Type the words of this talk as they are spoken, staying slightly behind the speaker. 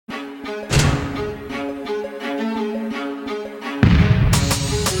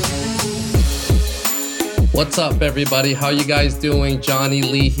What's up, everybody? How you guys doing? Johnny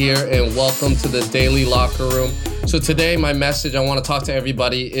Lee here, and welcome to the Daily Locker Room. So today, my message I want to talk to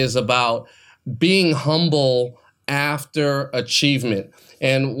everybody is about being humble after achievement.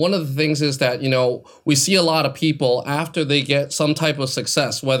 And one of the things is that, we see a lot of people after they get some type of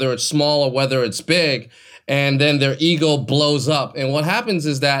success, whether it's small or whether it's big, and then their ego blows up. And what happens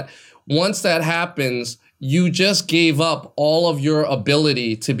is that once that happens, you just gave up all of your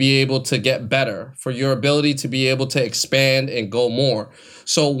ability to be able to get better, for your ability to be able to expand and go more.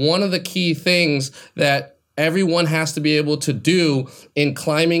 So one of the key things that everyone has to be able to do in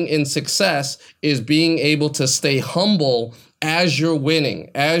climbing in success is being able to stay humble as you're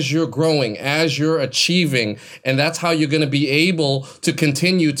winning, as you're growing, as you're achieving. And that's how you're going to be able to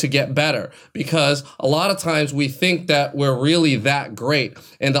continue to get better, because a lot of times we think that we're really that great.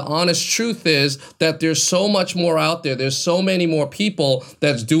 And the honest truth is that there's so much more out there. There's so many more people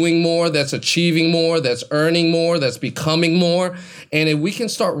that's doing more, that's achieving more, that's earning more, that's becoming more. And if we can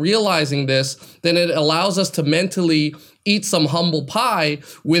start realizing this, then it allows us to mentally eat some humble pie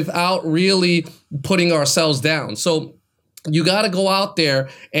without really putting ourselves down. So you got to go out there,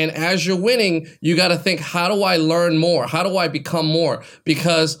 and as you're winning, you got to think, how do I learn more? How do I become more?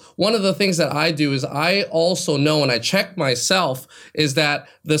 Because one of the things that I do is I also know, and I check myself, is that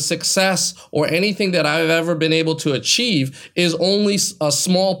the success or anything that I've ever been able to achieve is only a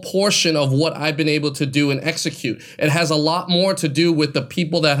small portion of what I've been able to do and execute. It has a lot more to do with the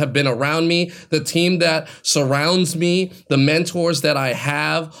people that have been around me, the team that surrounds me, the mentors that I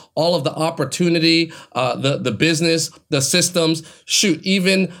have, all of the opportunity, the business, the systems,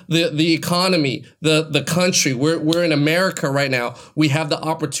 even the economy, the country. We're in America right now. We have the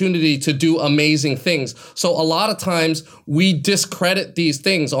opportunity to do amazing things. So a lot of times we discredit these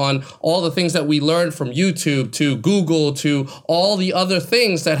things on all the things that we learned from YouTube to Google to all the other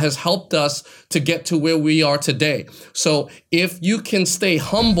things that has helped us to get to where we are today. So if you can stay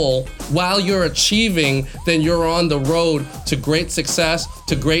humble while you're achieving, then you're on the road to great success,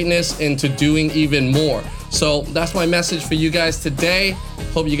 to greatness, and to doing even more. So that's my message for you guys today.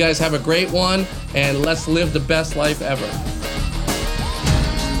 Hope you guys have a great one, and let's live the best life ever.